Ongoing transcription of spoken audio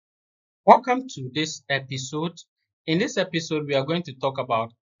Welcome to this episode. In this episode, we are going to talk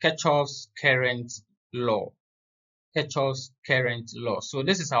about Kirchhoff's current law. Kirchhoff's current law. So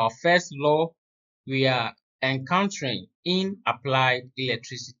this is our first law we are encountering in applied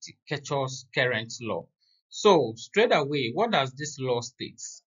electricity, Kirchhoff's current law. So straight away, what does this law state?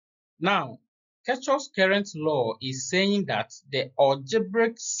 Now, Kirchhoff's current law is saying that the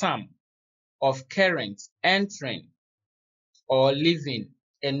algebraic sum of current entering or leaving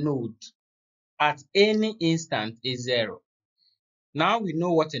a node at any instant is zero. Now we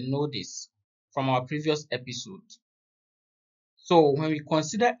know what a node is from our previous episode. So when we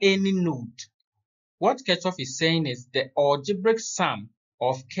consider any node, what Kirchhoff is saying is the algebraic sum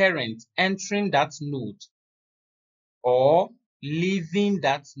of current entering that node or leaving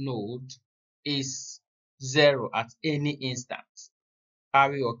that node is zero at any instant. Are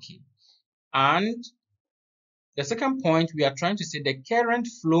we okay? And the second point, we are trying to say the current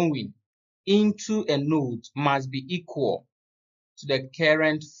flowing into a node must be equal to the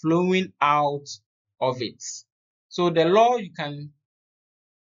current flowing out of it. So the law, you can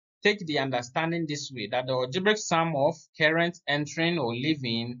take the understanding this way, that the algebraic sum of current entering or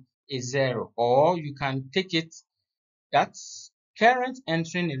leaving is zero, or you can take it that current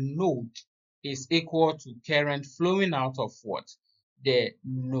entering a node is equal to current flowing out of what? The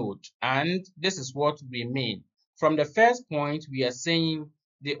node. And this is what we mean. From the first point, we are saying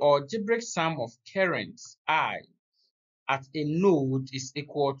the algebraic sum of currents I at a node is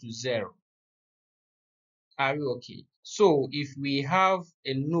equal to zero. Are we okay? So if we have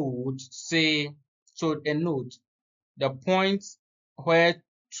a node, say, so a node, the point where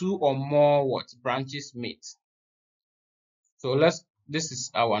two or more what branches meet. So this is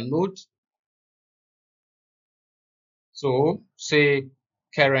our node. So say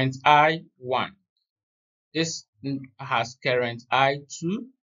current I1. This has current I2,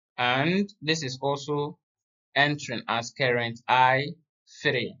 and this is also entering as current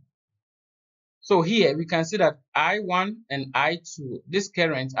I3. So here we can see that I1 and I2, these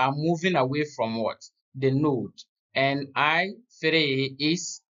currents are moving away from what? The node. And I3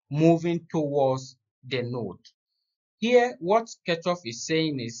 is moving towards the node. Here, what Kirchhoff is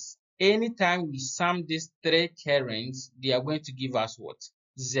saying is, anytime we sum these three currents, they are going to give us what?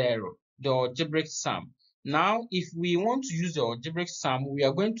 Zero, the algebraic sum. Now, if we want to use the algebraic sum, we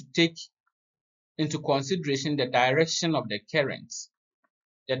are going to take into consideration the direction of the currents.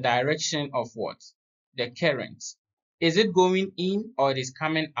 The direction of what? The current. Is it going in or it is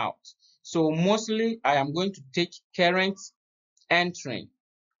coming out? So mostly I am going to take current entering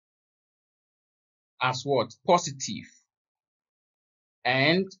as what? Positive,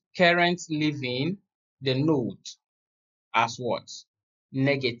 and current leaving the node as what?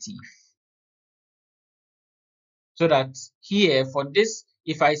 Negative. So that here for this,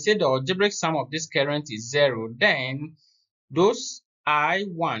 if I say the algebraic sum of this current is zero, then those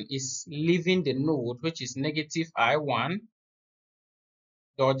I1 is leaving the node, which is negative I1,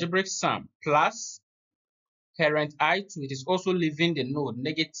 the algebraic sum, plus current I2, it is also leaving the node,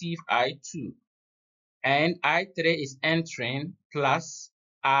 negative I2, and I3 is entering, plus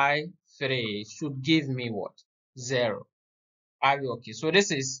I3 should give me what? Zero. Are we okay? So this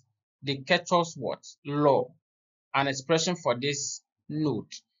is the Kirchhoff's what? Law, an expression for this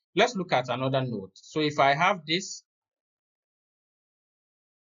node. Let's look at another node. So if I have this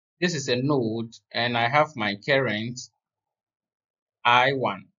is a node, and I have my current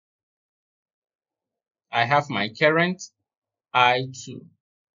I1. I have my current I2.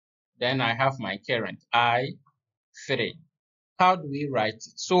 Then I have my current I3. How do we write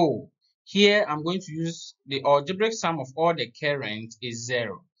it? So here I'm going to use the algebraic sum of all the current is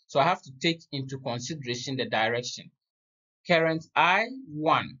zero. So I have to take into consideration the direction. Current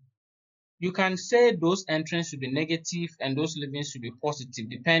I1, you can say those entrants should be negative and those leaving should be positive,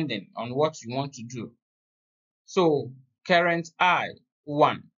 depending on what you want to do. So current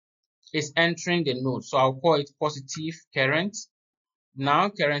I1 is entering the node, so I'll call it positive current. Now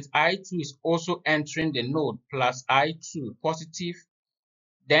current I2 is also entering the node, plus I2, positive.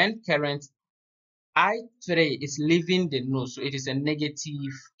 Then current I3 is leaving the node, so it is a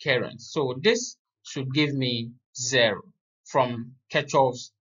negative current. So this should give me zero from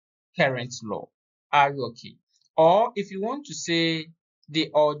Kirchhoff's current law. Are you okay? Or if you want to say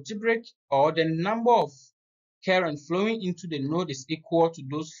the algebraic or the number of current flowing into the node is equal to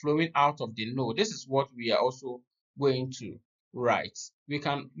those flowing out of the node, this is what we are also going to write. We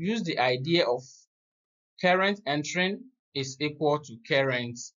can use the idea of current entering is equal to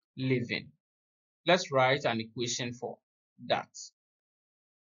current leaving. Let's write an equation for that.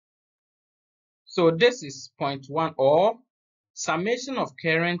 So this is point one, or summation of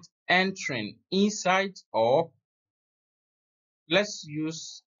current entering inside, or let's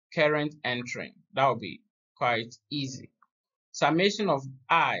use current entering. That will be quite easy. Summation of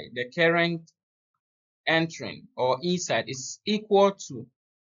I, the current entering or inside, is equal to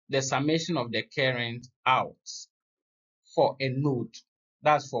the summation of the current out for a node.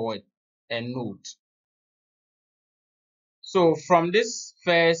 That's for a node. So from this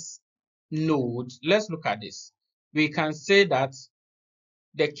first node, let's look at this. We can say that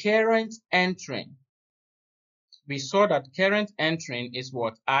the current entering, we saw that current entering is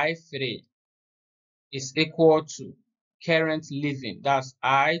what? I3 is equal to current leaving. That's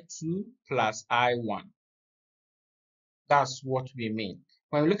I2 plus I1. That's what we mean.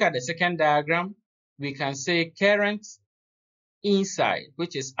 When we look at the second diagram, we can say current inside,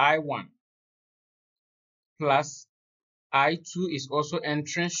 which is I1, plus I2 is also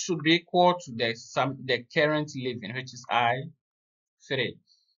entering, should be equal to the current leaving, which is I3.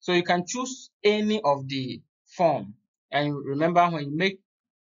 So you can choose any of the form. And remember, when you make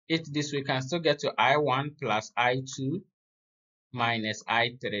it this way, you can still get to I1 plus I2 minus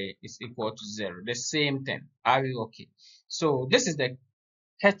I3 is equal to 0. The same thing. Are we okay? So this is the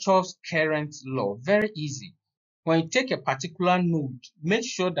Kirchhoff's current law. Very easy. When you take a particular node, make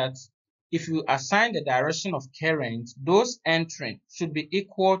sure that if you assign the direction of current, those entering should be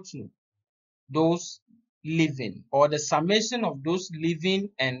equal to those leaving, or the summation of those leaving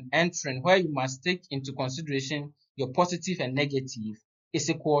and entering, where you must take into consideration your positive and negative, is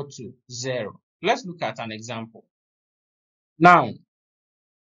equal to 0. Let's look at an example. Now,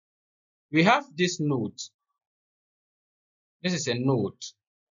 we have this node. This is a node.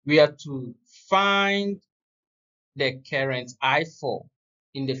 We are to find the current I4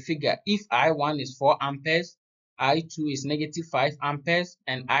 in the figure if I1 is 4 amperes, I2 is negative 5 amperes,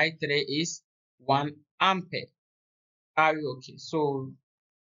 and I3 is 1 ampere. Are you okay? So,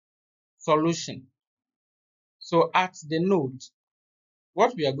 solution. So, at the node,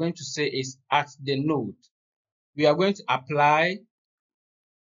 what we are going to say is at the node, we are going to apply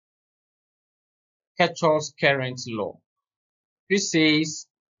Kirchhoff's current law, which says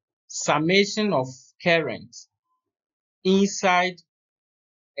summation of current inside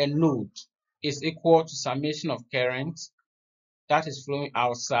a node is equal to summation of current that is flowing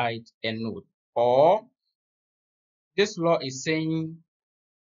outside a node. Or this law is saying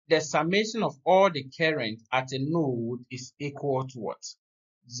the summation of all the current at a node is equal to what?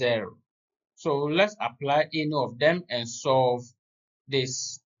 0. So let's apply any of them and solve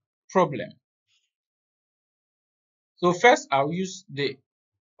this problem. So first I'll use the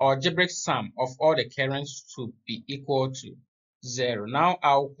algebraic sum of all the currents to be equal to 0. Now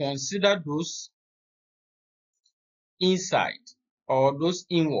I'll consider those inside or those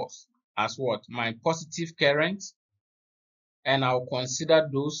inwards as what? My positive current, and I'll consider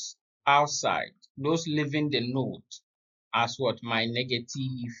those outside, those leaving the node, as what? My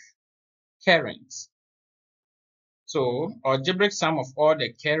negative current. So algebraic sum of all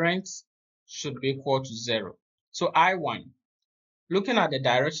the currents should be equal to 0. So I1, looking at the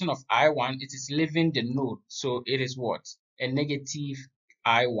direction of I1, it is leaving the node, so it is what? A negative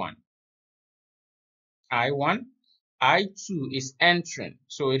I1. I1. I2 is entering,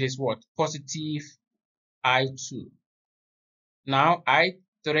 so it is what? Positive I2. Now I3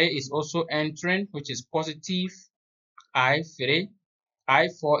 is also entering, which is positive I3.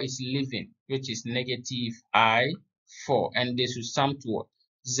 I4 is leaving, which is negative I4, and they should sum to what?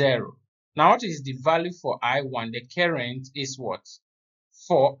 0. Now what is the value for I1? The current is what?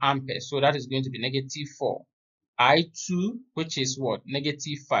 4 amperes, so that is going to be negative 4. I2, which is what?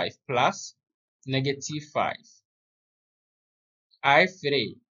 Negative 5 plus negative 5.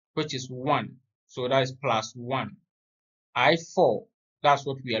 I3, which is 1, so that is plus 1. I4, that's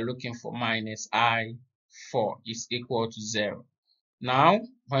what we are looking for, minus I4 is equal to 0. Now,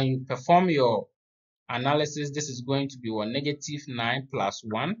 when you perform your analysis, this is going to be what? Negative 9 plus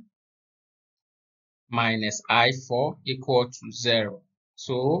 1 minus I4 equal to 0.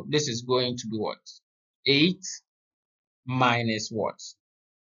 So this is going to be what? 8 minus what?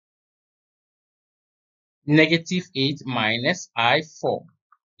 Negative 8 minus I4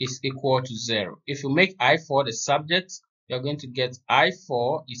 is equal to 0. If you make I4 the subject, you're going to get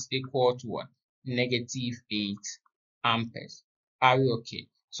I4 is equal to what? Negative 8 amperes. Are we okay?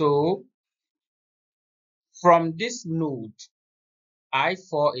 So from this node,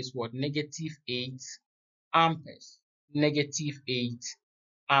 I4 is what? Negative 8 amperes. Negative 8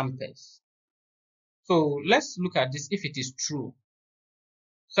 amperes. So let's look at this if it is true,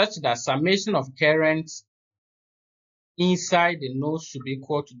 such that summation of current inside the node should be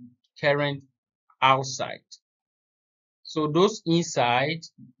equal to current outside. So those inside,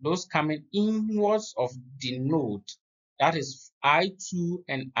 those coming inwards of the node, that is I2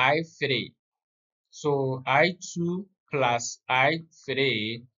 and I3. So I2 plus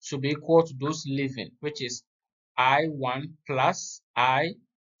I3 should be equal to those leaving, which is I1 plus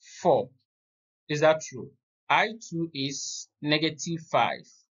I4. Is that true? I2 is -5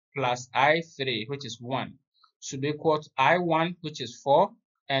 plus I3, which is 1, should be equal to I1, which is 4,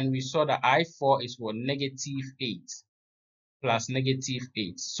 and we saw that I4 is what? -8 plus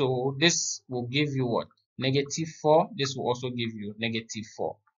 -8. So this will give you what? -4. This will also give you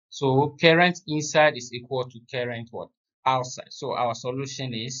 -4. So current inside is equal to current what? Outside. So our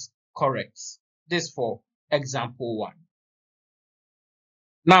solution is correct. This for example 1.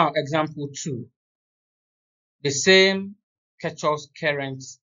 Now example 2. The same Kirchhoff's current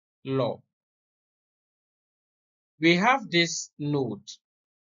law. We have this node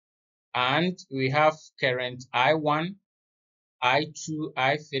and we have current I1, I2,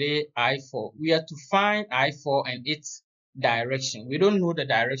 I3, I4. We are to find I4 and its direction. We don't know the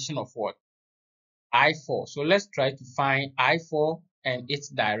direction of what? I4. So let's try to find I4 and its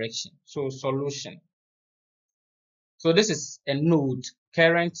direction. So solution. So this is a node,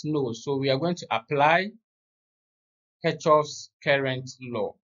 current node. So we are going to apply Kirchhoff's current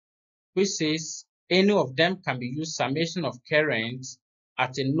law, which says any of them can be used. Summation of current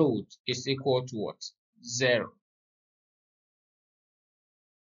at a node is equal to what? 0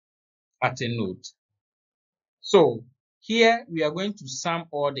 at a node. So here we are going to sum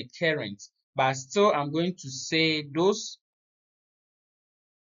all the current, but still I'm going to say those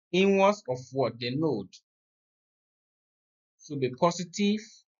inwards of what? The node should be positive,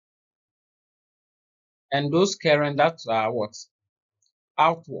 and those current that are what?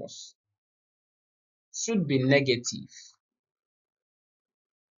 Outwards should be negative.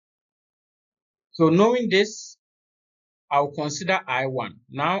 So knowing this, I'll consider I1.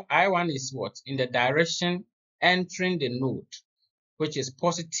 Now I1 is what? In the direction entering the node, which is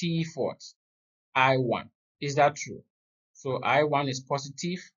positive what? I1. Is that true? So I1 is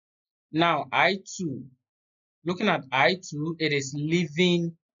positive. Now I2, looking at I2, it is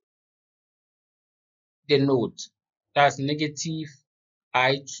leaving the node. That's negative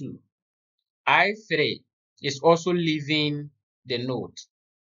I2. I3 is also leaving the node.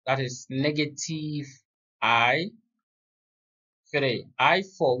 That is negative I3.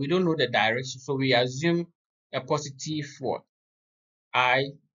 I4, we don't know the direction, so we assume a positive what?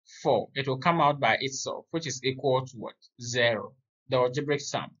 I4. It will come out by itself, which is equal to what? 0. The algebraic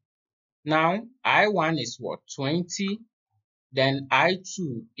sum. Now, I1 is what? 20. Then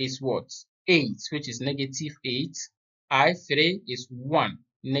I2 is what? 8, which is -8. I3 is 1,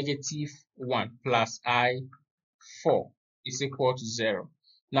 -1 plus I4 is equal to 0.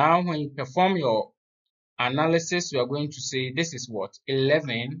 Now, when you perform your analysis, you are going to say this is what?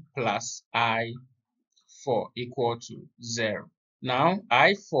 11 plus I4 equal to 0. Now,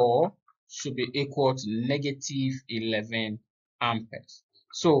 I4 should be equal to -11 amperes.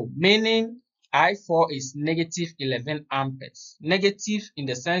 So, meaning I4 is -11 amperes. Negative in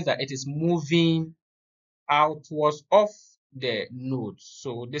the sense that it is moving outwards of the node.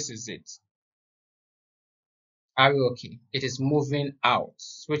 So, this is it. Are we okay? It is moving out,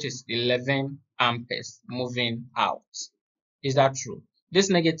 which is 11 amperes moving out. Is that true? This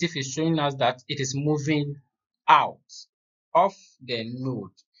negative is showing us that it is moving out of the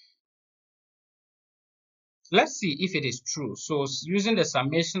node. Let's see if it is true. So using the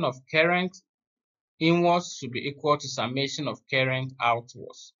summation of current inwards should be equal to summation of current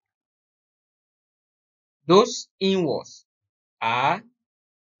outwards. Those inwards are,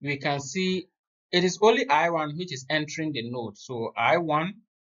 we can see it is only I1 which is entering the node. So I1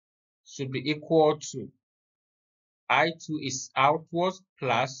 should be equal to I2 is outwards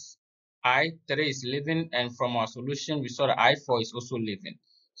plus I3 is leaving, and from our solution we saw that I4 is also leaving.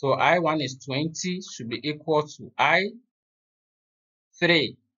 So I1 is 20 should be equal to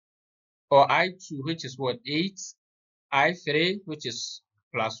I3 or I2, which is what? 8, I3 which is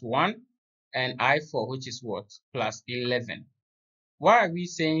plus 1, and I4 which is what? Plus 11. Why are we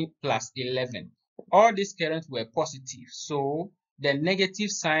saying plus 11? All these currents were positive, so the negative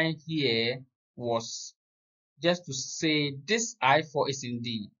sign here was just to say this I4 is in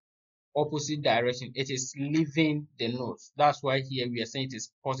the opposite direction. It is leaving the nodes. That's why here we are saying it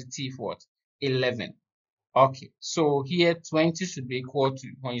is positive what? 11. Okay, so here 20 should be equal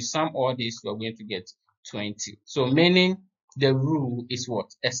to, when you sum all this, you're going to get 20. So meaning the rule is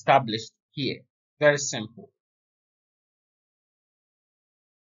what? Established here. Very simple.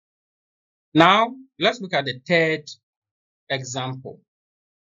 Now, let's look at the third example.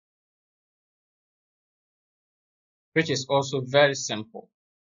 which is also very simple.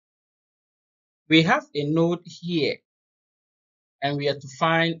 We have a node here, and we are to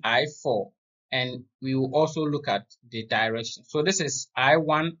find I4, and we will also look at the direction. So this is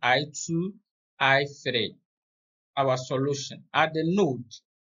I1, I2, I3, our solution at the node.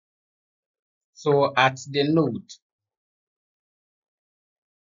 So at the node,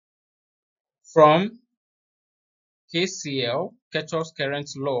 from KCL, Kirchhoff's current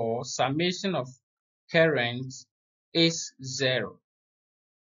law, summation of current is 0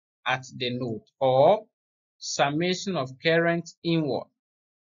 at the node, or summation of current inward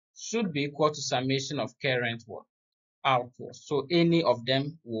should be equal to summation of current outward. So any of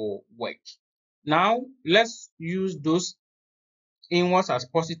them will work. Now let's use those inwards as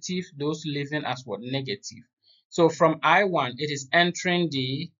positive, those leaving as negative. So from I1, it is entering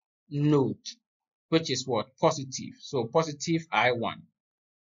the node, which is positive. So positive I1.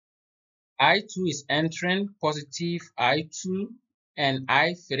 I2 is entering, positive I2, and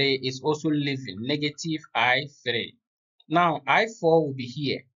I3 is also leaving, negative I3. Now I4 will be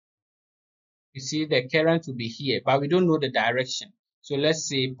here. You see the current will be here, but we don't know the direction. So let's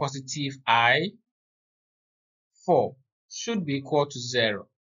say positive I4 should be equal to 0.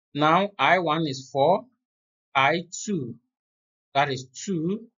 Now I1 is 4, I2, that is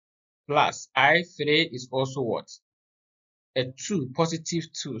 2, plus I3 is also what? A 2,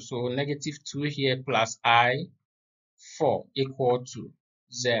 positive 2. So negative 2 here plus I4 equal to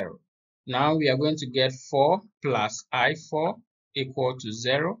 0. Now we are going to get 4 plus I4 equal to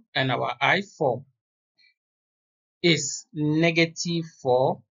 0, and our I4 is negative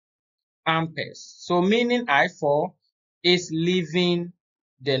 4 amperes. So meaning I4 is leaving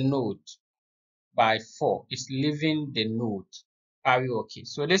the node by 4. It's leaving the node. Are we okay?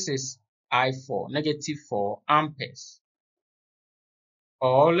 So this is I4, negative 4 amperes.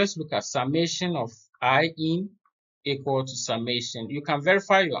 Or let's look at summation of I in equal to summation. You can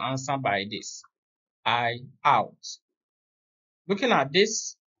verify your answer by this. I out. Looking at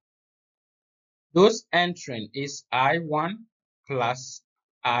this, those entering is I1 plus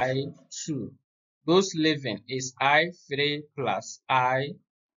I2. Those leaving is I3 plus I4.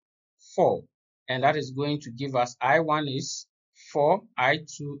 And that is going to give us I1 is 4,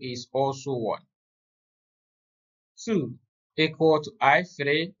 I2 is also 1. 2 equal to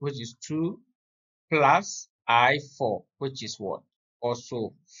I3, which is 2, plus I4, which is what?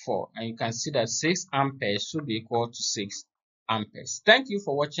 Also 4. And you can see that 6 amperes should be equal to 6 amperes. Thank you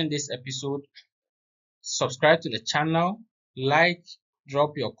for watching this episode. Subscribe to the channel, like,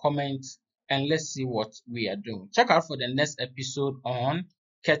 drop your comments, and let's see what we are doing. Check out for the next episode on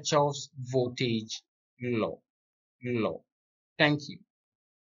Kirchhoff's voltage law. Thank you.